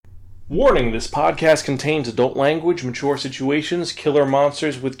Warning, this podcast contains adult language, mature situations, killer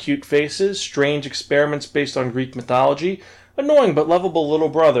monsters with cute faces, strange experiments based on Greek mythology, annoying but lovable little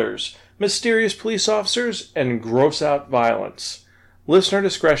brothers, mysterious police officers, and gross-out violence. Listener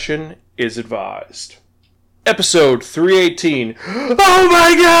discretion is advised. Episode 318. Oh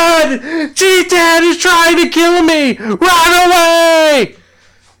my god! G-Dad is trying to kill me! Run away!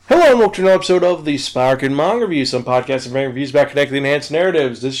 Hello and welcome to another episode of the Sparkin Manga Review, some podcasts and reviews about connecting enhanced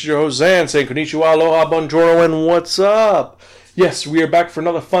narratives. This is your host Zan saying konnichiwa, aloha, buongiorno, and what's up? Yes, we are back for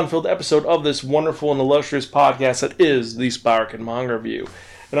another fun-filled episode of this wonderful and illustrious podcast that is the Sparkin Manga Review.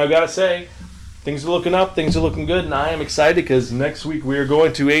 And I've got to say, things are looking up, things are looking good, and I am excited because next week we are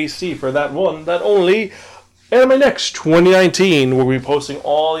going to AC for that one, that only, Anime Next 2019. We'll be posting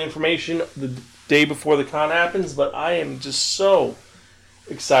all the information the day before the con happens, but I am just so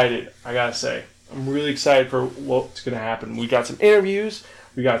excited, I gotta say. I'm really excited for what's going to happen. We got some interviews,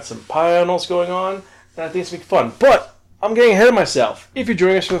 we got some panels going on, and I think it's going to be fun. But I'm getting ahead of myself. If you're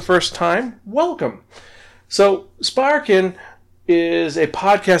joining us for the first time, welcome. So, Sparkin is a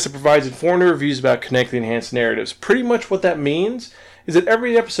podcast that provides informative reviews about connecting enhanced narratives. Pretty much what that means is that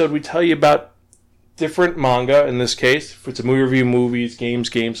every episode we tell you about different manga, in this case, if it's a movie review, movies, games,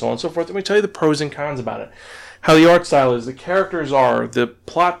 so on and so forth, and we tell you the pros and cons about it. How the art style is, the characters are, the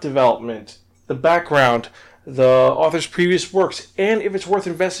plot development, the background, the author's previous works, and if it's worth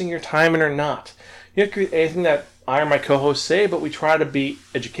investing your time in or not. You don't agree anything that I or my co-hosts say, but we try to be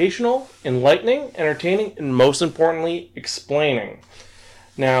educational, enlightening, entertaining, and most importantly, explaining.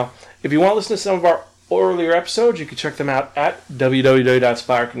 Now, if you want to listen to some of our earlier episodes, you can check them out at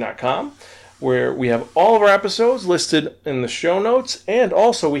www.sparkin.com. where we have all of our episodes listed in the show notes, and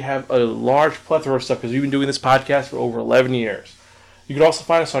also we have a large plethora of stuff because we've been doing this podcast for over 11 years. You can also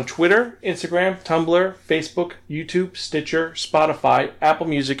find us on Twitter, Instagram, Tumblr, Facebook, YouTube, Stitcher, Spotify, Apple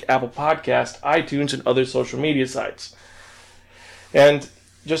Music, Apple Podcast, iTunes, and other social media sites. And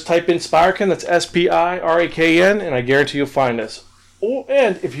just type in Sparkin, that's S-P-I-R-A-K-N, and I guarantee you'll find us. Oh,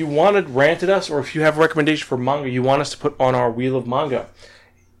 and if you wanted ranted us, or if you have a recommendation for manga you want us to put on our Wheel of Manga,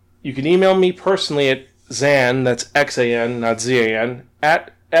 you can email me personally at Zan, that's X-A-N, not Z-A-N,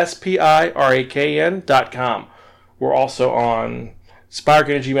 at SPIRAKN.com. We're also on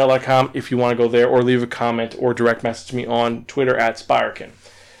Sparkin@gmail.com if you want to go there, or leave a comment or direct message me on Twitter at Sparkin.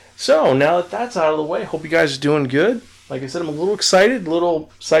 So, now that that's out of the way, hope you guys are doing good. Like I said, I'm a little excited, a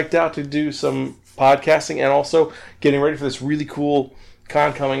little psyched out to do some podcasting, and also getting ready for this really cool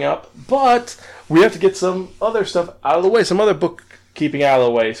con coming up. But we have to get some other stuff out of the way, some other bookkeeping out of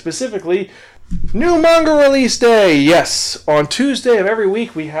the way. Specifically, new manga release day. Yes, on Tuesday of every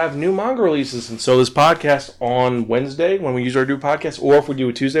week we have new manga releases, and so this podcast on Wednesday, when we usually do a podcast, or if we do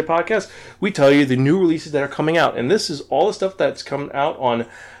a Tuesday podcast, we tell you the new releases that are coming out, and this is all the stuff that's coming out on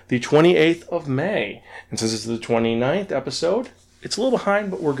the 28th of May. And since it's the 29th episode, it's a little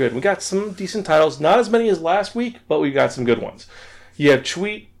behind, but we're good. We got some decent titles, not as many as last week, but we got some good ones. You have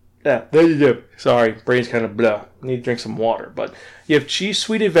Sorry, brain's kind of blah. Need to drink some water. But you have Chi's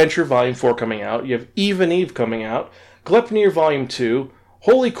Sweet Adventure Volume 4 coming out. You have Even Eve coming out. Gleipnir Volume 2.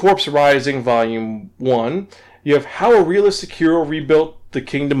 Holy Corpse Rising Volume 1. You have How a Realistic Hero Rebuilt the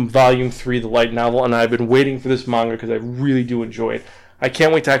Kingdom Volume 3, the light novel. And I've been waiting for this manga because I really do enjoy it. I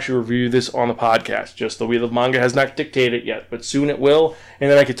can't wait to actually review this on the podcast. Just the Wheel of Manga has not dictated it yet, but soon it will. And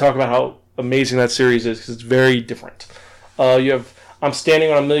then I can talk about how amazing that series is because it's very different. You have I'm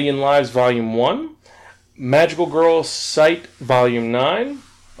Standing on a Million Lives, Volume 1, Magical Girl Sight, Volume 9,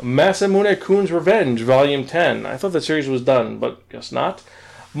 Masamune-kun's Revenge, Volume 10. I thought the series was done, but guess not.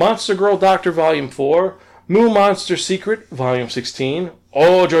 Monster Girl Doctor, Volume 4, Moo Monster Secret, Volume 16,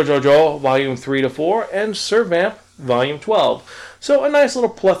 Ojojojo, Volume 3 to 4, and Sir Vamp, Volume 12. So a nice little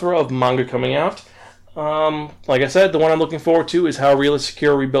plethora of manga coming out. Like I said, the one I'm looking forward to is How a Realistic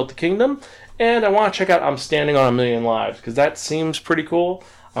Hero Rebuilt the Kingdom. And I want to check out I'm Standing on a Million Lives, because that seems pretty cool.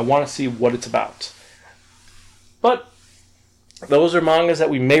 I want to see what it's about. But those are mangas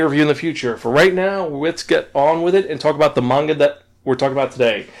that we may review in the future. For right now, let's get on with it and talk about the manga that we're talking about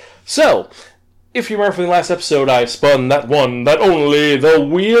today. So, if you remember from the last episode, I spun that one, that only, the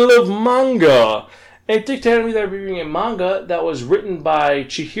Wheel of Manga. And it dictated me that I'm reviewing a manga that was written by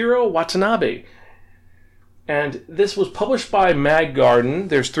Chihiro Watanabe. And this was published by Mag Garden.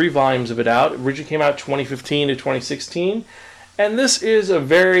 There's 3 volumes of it out. It originally came out 2015 to 2016. And this is a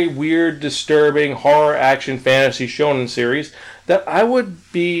very weird, disturbing, horror, action, fantasy shonen series that I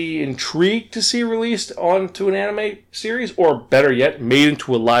would be intrigued to see released onto an anime series, or better yet, made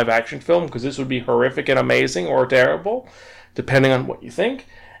into a live action film, because this would be horrific and amazing or terrible, depending on what you think.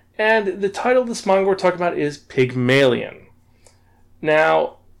 And the title of this manga we're talking about is Pygmalion.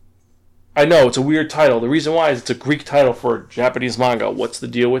 Now, I know, it's a weird title. The reason why is it's a Greek title for a Japanese manga. What's the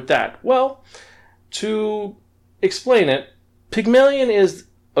deal with that? Well, to explain it, Pygmalion is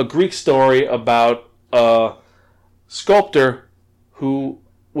a Greek story about a sculptor who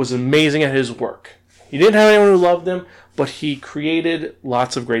was amazing at his work. He didn't have anyone who loved him, but he created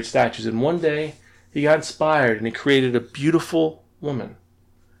lots of great statues. And one day, he got inspired and he created a beautiful woman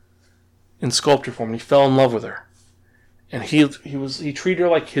in sculpture form. And he fell in love with her. And he treated her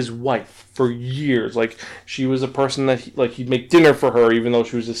like his wife for years. Like she was a person that he'd make dinner for her, even though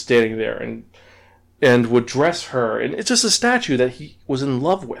she was just standing there, and would dress her. And it's just a statue that he was in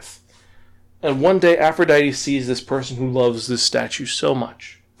love with. And one day, Aphrodite sees this person who loves this statue so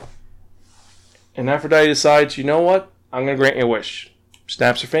much. And Aphrodite decides, you know what? I'm going to grant you a wish.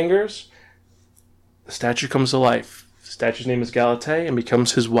 Snaps her fingers. The statue comes to life. The statue's name is Galatea and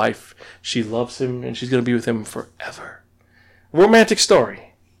becomes his wife. She loves him and she's going to be with him forever. A romantic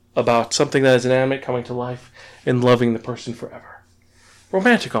story about something that is inanimate coming to life and loving the person forever.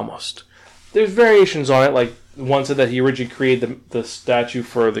 Romantic almost. There's variations on it, like one said that he originally created the statue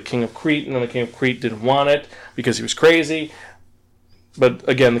for the King of Crete, and then the King of Crete didn't want it because he was crazy. But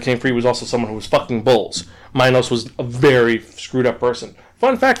again, the King of Crete was also someone who was fucking bulls. Minos was a very screwed up person.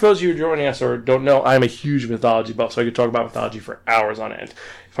 Fun fact for those of you joining us or don't know, I'm a huge mythology buff, so I could talk about mythology for hours on end.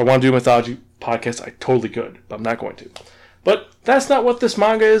 If I want to do a mythology podcast, I totally could, but I'm not going to. But that's not what this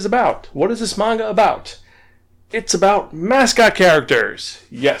manga is about. What is this manga about? It's about mascot characters.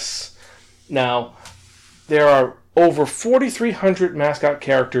 Yes. Now, there are over 4,300 mascot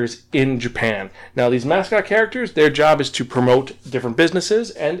characters in Japan. Now, these mascot characters, their job is to promote different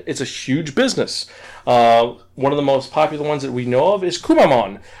businesses, and it's a huge business. One of the most popular ones that we know of is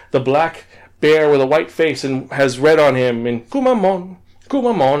Kumamon, the black bear with a white face and has red on him, and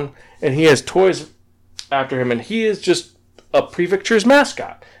Kumamon, and he has toys after him, and he is just a prefecture's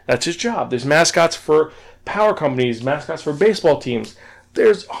mascot. That's his job. There's mascots for power companies, mascots for baseball teams.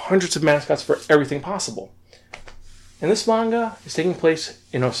 There's hundreds of mascots for everything possible. And this manga is taking place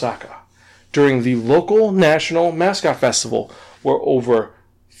in Osaka during the local national mascot festival, where over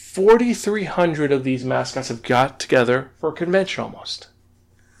 4,300 of these mascots have got together for a convention almost.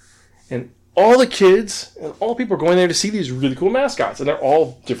 And all the kids and all people are going there to see these really cool mascots, and they're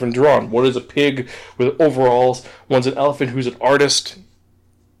all different drawn. One is a pig with overalls, one's an elephant who's an artist,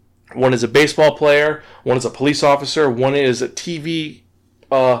 one is a baseball player, one is a police officer, one is a TV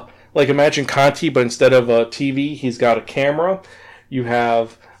like imagine Conti, but instead of a TV, he's got a camera. You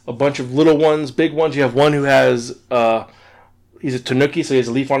have a bunch of little ones, big ones. You have one who has, he's a tanuki, so he has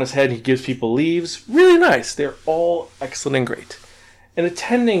a leaf on his head, and he gives people leaves. Really nice. They're all excellent and great. And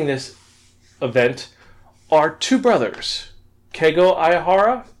attending this event are two brothers, Keigo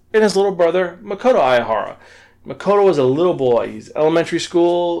Aihara and his little brother, Makoto Aihara. Makoto is a little boy. He's an elementary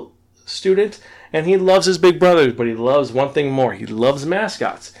school student, and he loves his big brothers, but he loves one thing more. He loves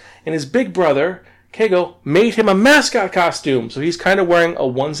mascots. And his big brother, Keigo, made him a mascot costume. So he's kind of wearing a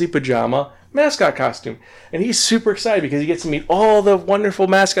onesie pajama mascot costume. And he's super excited because he gets to meet all the wonderful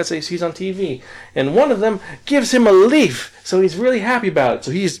mascots that he sees on TV. And one of them gives him a leaf. So he's really happy about it. So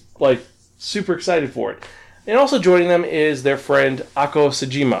he's like super excited for it. And also joining them is their friend Ako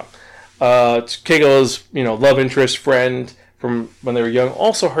Sejima. Keigo's, love interest friend from when they were young.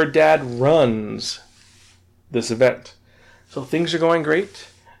 Also, her dad runs this event. So things are going great.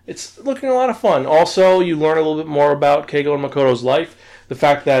 It's looking a lot of fun. Also, you learn a little bit more about Keigo and Makoto's life. The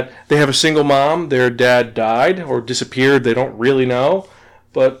fact that they have a single mom, their dad died or disappeared, they don't really know.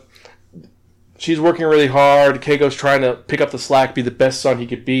 But she's working really hard. Keigo's trying to pick up the slack, be the best son he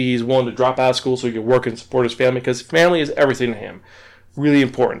could be. He's willing to drop out of school so he can work and support his family because family is everything to him. Really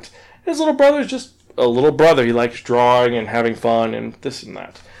important. His little brother is just a little brother. He likes drawing and having fun and this and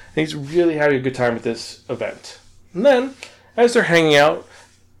that. And he's really having a good time at this event. And then, as they're hanging out,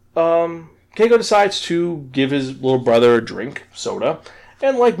 Keigo decides to give his little brother a drink, soda.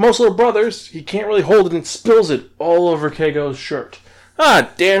 And like most little brothers, he can't really hold it and spills it all over Keigo's shirt.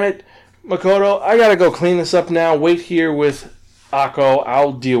 Ah, damn it. Makoto, I gotta go clean this up now. Wait here with Ako.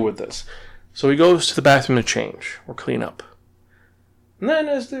 I'll deal with this. So he goes to the bathroom to change or clean up. And then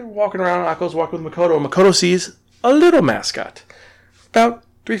as they're walking around, Ako's walking with Makoto, and Makoto sees a little mascot. About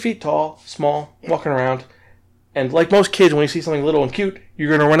 3 feet tall, small, walking around. And like most kids, when you see something little and cute, you're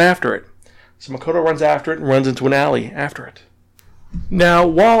going to run after it. So Makoto runs after it and runs into an alley after it. Now,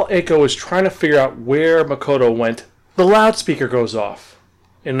 while Ako is trying to figure out where Makoto went, the loudspeaker goes off.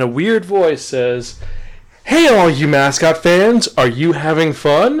 And a weird voice says, "Hey, all you mascot fans, are you having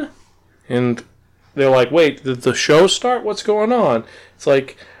fun?" And they're like, "Wait, did the show start? What's going on?" It's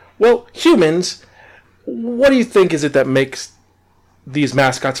like, well, humans, what do you think is it that makes these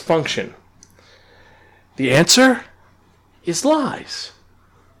mascots function? The answer is lies.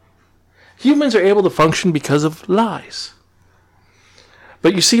 Humans are able to function because of lies.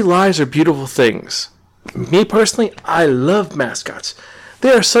 But you see, lies are beautiful things. Me personally, I love mascots.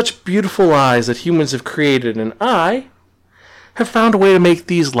 They are such beautiful lies that humans have created, and I have found a way to make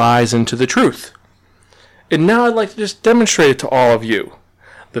these lies into the truth. And now I'd like to just demonstrate it to all of you.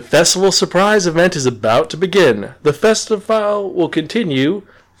 The festival surprise event is about to begin. The festival will continue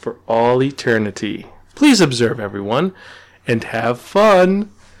for all eternity. Please observe, everyone, and have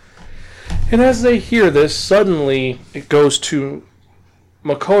fun. And as they hear this, suddenly it goes to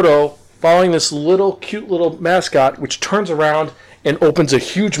Makoto following this little cute little mascot, which turns around and opens a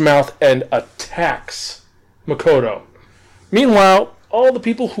huge mouth and attacks Makoto. Meanwhile, all the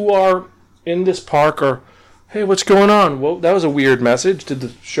people who are in this park are, hey, what's going on? Well, that was a weird message. Did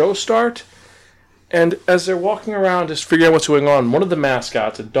the show start? And as they're walking around just figuring out what's going on, one of the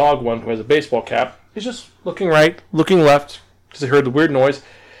mascots, a dog one who has a baseball cap, is just looking right, looking left, because they heard the weird noise.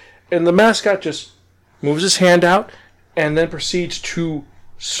 And the mascot just moves his hand out and then proceeds to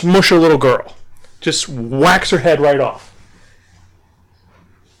smush a little girl. Just whacks her head right off.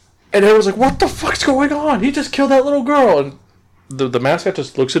 And everyone's like, what the fuck's going on? He just killed that little girl. And the mascot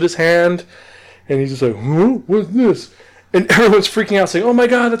just looks at his hand, and he's just like, huh? What's this? And everyone's freaking out, saying, oh my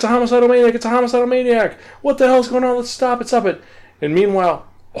god, that's a homicidal maniac, it's a homicidal maniac. What the hell's going on? Let's stop it, stop it. And meanwhile,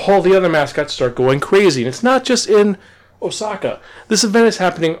 all the other mascots start going crazy. And it's not just in Osaka. This event is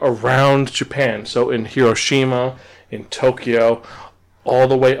happening around Japan. So in Hiroshima, in Tokyo, all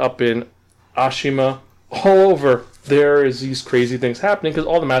the way up in Ashima, all over, there is these crazy things happening because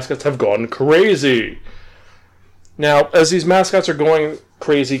all the mascots have gone crazy. Now, as these mascots are going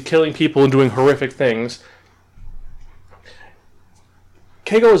crazy, killing people and doing horrific things,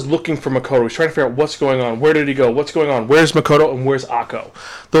 Keigo is looking for Makoto. He's trying to figure out what's going on. Where did he go? What's going on? Where's Makoto and where's Akko?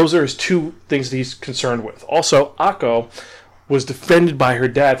 Those are his two things that he's concerned with. Also, Akko was defended by her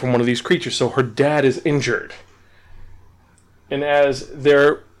dad from one of these creatures, so her dad is injured. And as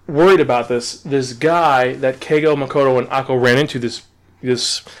they're worried about this guy that Keigo, Makoto, and Akko ran into,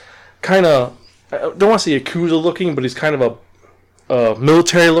 this kind of, I don't want to say Yakuza looking, but he's kind of a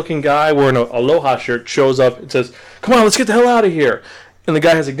military looking guy wearing an Aloha shirt, shows up and says, come on, let's get the hell out of here. And the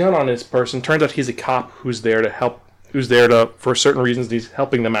guy has a gun on his person. Turns out he's a cop who's there to help, for certain reasons, he's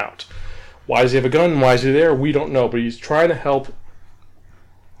helping them out. Why does he have a gun? Why is he there? We don't know, but he's trying to help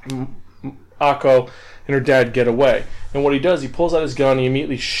Akko and her dad get away. And what he does, he pulls out his gun, he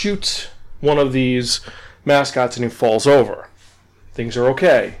immediately shoots one of these mascots, and he falls over. Things are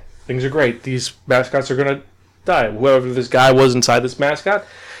okay. Things are great. These mascots are going to die. Whoever this guy was inside this mascot,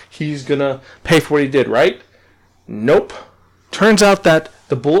 he's going to pay for what he did, right? Nope. Turns out that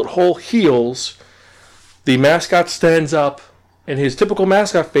the bullet hole heals, the mascot stands up, and his typical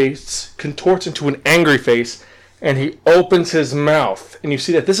mascot face contorts into an angry face, and he opens his mouth. And you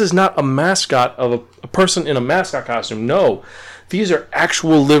see that this is not a mascot of a person in a mascot costume. No, these are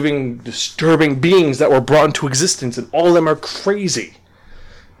actual living, disturbing beings that were brought into existence, and all of them are crazy.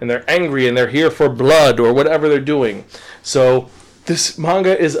 And they're angry, and they're here for blood, or whatever they're doing. So this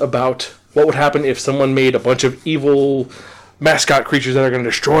manga is about what would happen if someone made a bunch of evil mascot creatures that are going to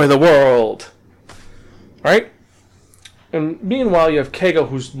destroy the world. Right? And meanwhile, you have Keigo,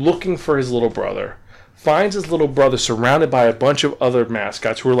 who's looking for his little brother. Finds his little brother surrounded by a bunch of other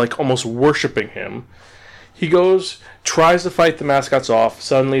mascots who are like almost worshipping him. He goes, tries to fight the mascots off.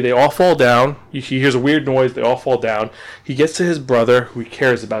 Suddenly, they all fall down. He hears a weird noise. They all fall down. He gets to his brother, who he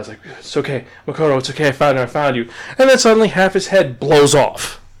cares about. He's like, it's okay, Makoto, it's okay, I found you. And then suddenly, half his head blows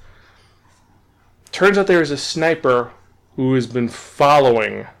off. Turns out there is a sniper who has been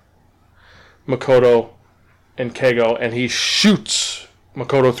following Makoto and Keigo, and he shoots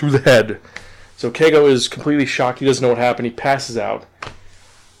Makoto through the head. So Keigo is completely shocked. He doesn't know what happened. He passes out.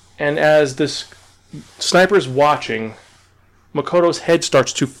 And as this sniper is watching, Makoto's head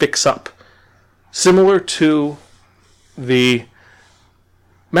starts to fix up, similar to the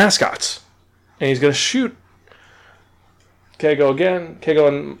mascots. And he's going to shoot Keigo again, Keigo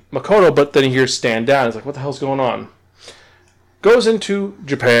and Makoto, but then he hears stand down. He's like, what the hell's going on? Goes into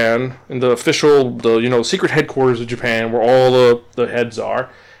Japan, in the official, secret headquarters of Japan, where all the heads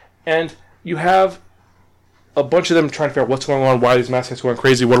are, and you have a bunch of them trying to figure out what's going on, why these mascots are going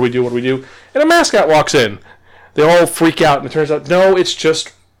crazy, what do we do, and a mascot walks in. They all freak out, and it turns out, no, it's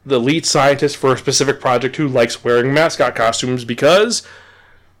just the lead scientist for a specific project who likes wearing mascot costumes, because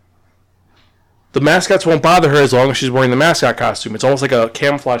the mascots won't bother her as long as she's wearing the mascot costume. It's almost like a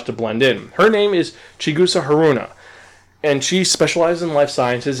camouflage to blend in. Her name is Chigusa Haruna. and she specializes in life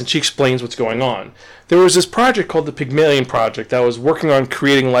sciences, and she explains what's going on. There was this project called the Pygmalion Project that was working on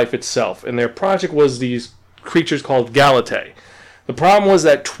creating life itself, and their project was these creatures called Galatae. The problem was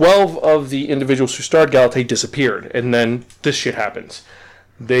that 12 of the individuals who started Galatae disappeared, and then this shit happens.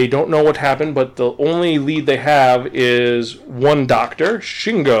 They don't know what happened, but the only lead they have is one doctor,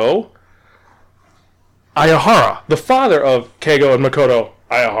 Shingo Ayahara, the father of Keigo and Makoto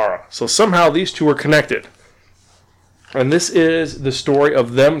Ayahara. So somehow these two are connected. And this is the story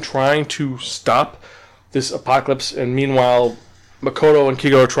of them trying to stop this apocalypse, and meanwhile Makoto and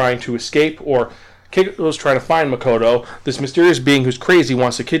Keigo are trying to escape, or Keigo's trying to find Makoto. This mysterious being who's crazy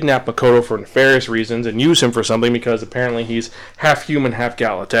wants to kidnap Makoto for nefarious reasons and use him for something because apparently he's half human, half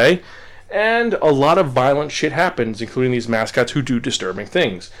Galatae. And a lot of violent shit happens, including these mascots who do disturbing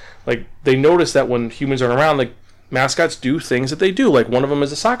things. Like, they notice that when humans aren't around, like, mascots do things that they do. Like, one of them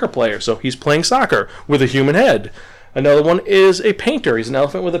is a soccer player, so he's playing soccer with a human head. Another one is a painter. He's an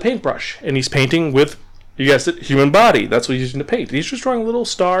elephant with a paintbrush, and he's painting with, you guessed it, human body. That's what he's using to paint. He's just drawing little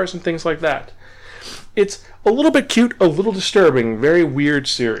stars and things like that. It's a little bit cute, a little disturbing, very weird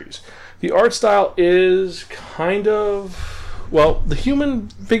series. The art style is kind of, well, the human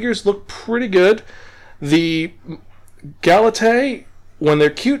figures look pretty good. The Galatae, when they're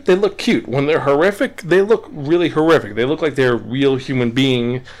cute, they look cute. When they're horrific, they look really horrific. They look like they're real human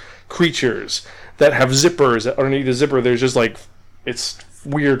being creatures that have zippers. Underneath the zipper, there's just like, it's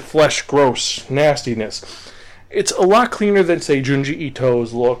weird flesh, gross nastiness. It's a lot cleaner than, say, Junji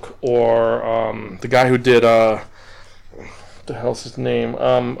Ito's look, or the guy who did, what the hell's his name?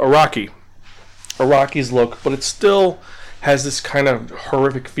 Araki's look, but it still has this kind of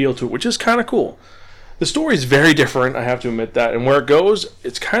horrific feel to it, which is kind of cool. The story is very different, I have to admit that, and where it goes,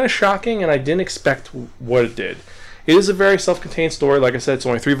 it's kind of shocking, and I didn't expect what it did. It is a very self-contained story. Like I said, it's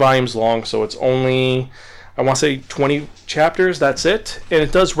only 3 volumes long, so it's only, I want to say, 20 chapters, that's it. And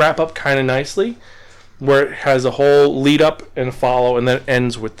it does wrap up kind of nicely, where it has a whole lead-up and a follow, and then it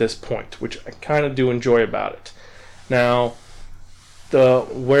ends with this point, which I kind of do enjoy about it. Now,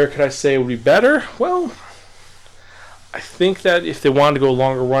 where could I say it would be better? Well, I think that if they wanted to go a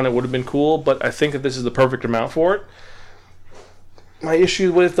longer run, it would have been cool, but I think that this is the perfect amount for it. My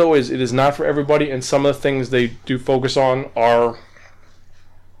issue with it, though, is it is not for everybody, and some of the things they do focus on are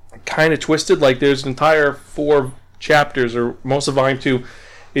kind of twisted. Like, there's an entire 4 chapters, or most of Volume 2,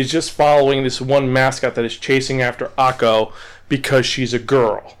 is just following this one mascot that is chasing after Akko because she's a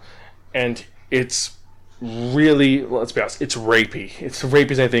girl. And it's really, let's be honest, it's rapey. It's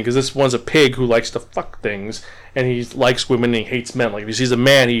rapey as anything, because this one's a pig who likes to fuck things, and he likes women and he hates men. Like, if he sees a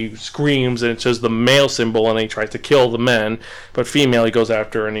man, he screams, and it says the male symbol, and he tries to kill the men, but female he goes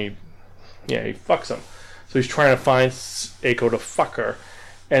after, and he fucks them. So he's trying to find Akko to fuck her,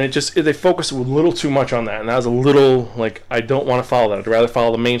 and they focus a little too much on that, and that was a little, like, I don't want to follow that. I'd rather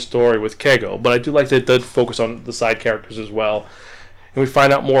follow the main story with Keigo, but I do like that it did focus on the side characters as well. And we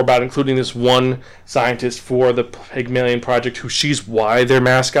find out more about including this one scientist for the Pygmalion Project, who she's why they're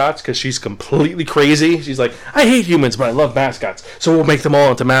mascots, because she's completely crazy. She's like, I hate humans, but I love mascots, so we'll make them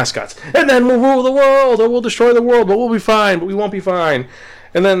all into mascots. And then we'll rule the world, or we'll destroy the world, but we'll be fine, but we won't be fine.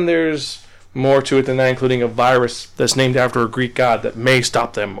 And then there's more to it than that, including a virus that's named after a Greek god that may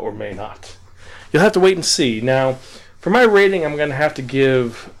stop them or may not. You'll have to wait and see. Now, for my rating, I'm going to have to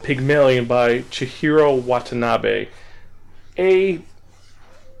give Pygmalion by Chihiro Watanabe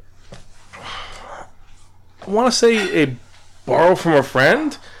I want to say a borrow from a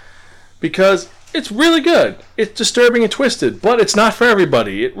friend, because it's really good. It's disturbing and twisted, but it's not for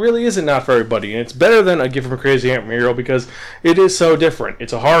everybody. It really isn't not for everybody, and it's better than A Gift from a Crazy Aunt Muriel because it is so different.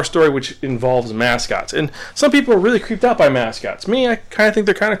 It's a horror story which involves mascots, and some people are really creeped out by mascots. Me, I kind of think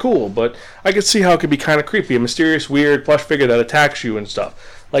they're kind of cool, but I could see how it could be kind of creepy. A mysterious, weird plush figure that attacks you and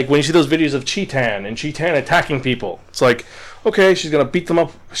stuff. Like when you see those videos of Cheetan and Cheetan attacking people, it's like, okay, she's going to beat them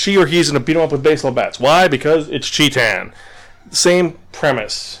up. She or he's going to beat them up with baseball bats. Why? Because it's Cheetan. Same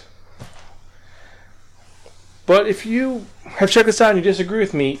premise. But if you have checked this out and you disagree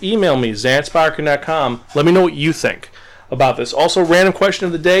with me, email me, zanspirekin.com. Let me know what you think about this. Also, random question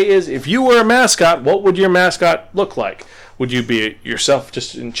of the day is, if you were a mascot, what would your mascot look like? Would you be yourself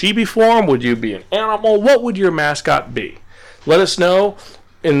just in chibi form? Would you be an animal? What would your mascot be? Let us know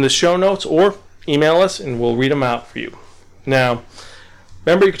in the show notes or email us and we'll read them out for you. Now,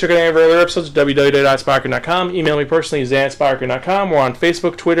 remember, you can check out any of our other episodes at www.spirekin.com. Email me personally, zanspirekin.com. We're on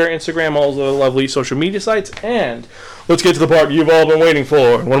Facebook, Twitter, Instagram, all the lovely social media sites. And let's get to the part you've all been waiting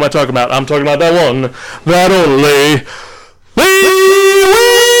for. What am I talking about? I'm talking about that one, that only.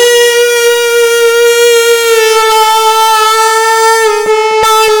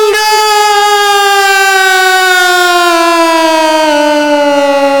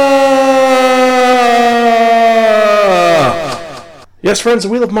 Yes, friends, the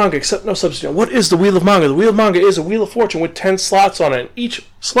Wheel of Manga, except no substitute. What is the Wheel of Manga? The Wheel of Manga is a Wheel of Fortune with 10 slots on it. Each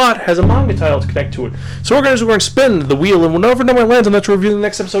slot has a manga title to connect to it. So we're going to spin the wheel, and whenever number lands on that, to review the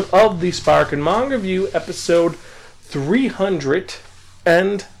next episode of the Sparkin Manga Review, episode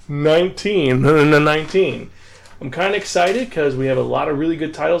 319. I'm kind of excited because we have a lot of really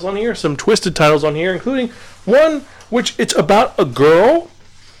good titles on here, some twisted titles on here, including one which it's about a girl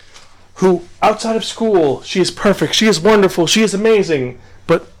who, outside of school, she is perfect, she is wonderful, she is amazing,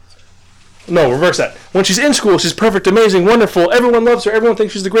 but, no, reverse that. When she's in school, she's perfect, amazing, wonderful, everyone loves her, everyone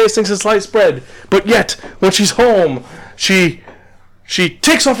thinks she's the greatest thing since sliced bread, but yet, when she's home, she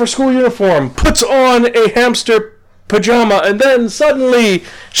takes off her school uniform, puts on a hamster pajama, and then, suddenly,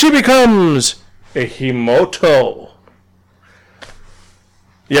 she becomes a Himoto.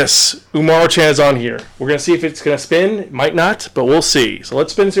 Yes, Umaru-chan is on here. We're going to see if it's going to spin. It might not, but we'll see. So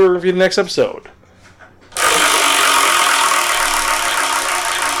let's spin and see what we review the next episode.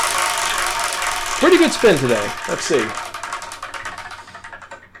 Pretty good spin today. Let's see.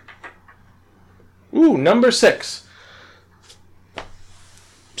 Ooh, number 6.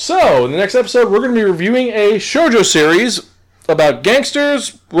 So, in the next episode, we're going to be reviewing a shoujo series about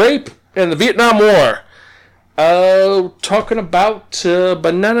gangsters, rape, and the Vietnam War. Talking about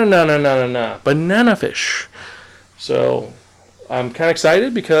banana fish. So, I'm kind of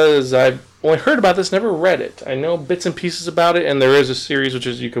excited because I've only heard about this, never read it. I know bits and pieces about it, and there is a series which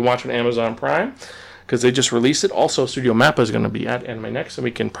is you can watch on Amazon Prime because they just released it. Also, Studio Mappa is going to be at Anime Next, and we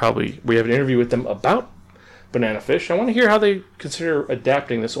have an interview with them about banana fish. I want to hear how they consider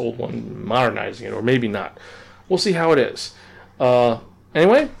adapting this old one, modernizing it, or maybe not. We'll see how it is.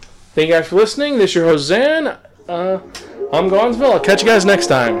 Anyway, thank you guys for listening. This is your host, Zan. I'm Gonzville. I'll catch you guys next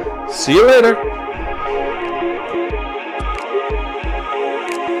time. See you later.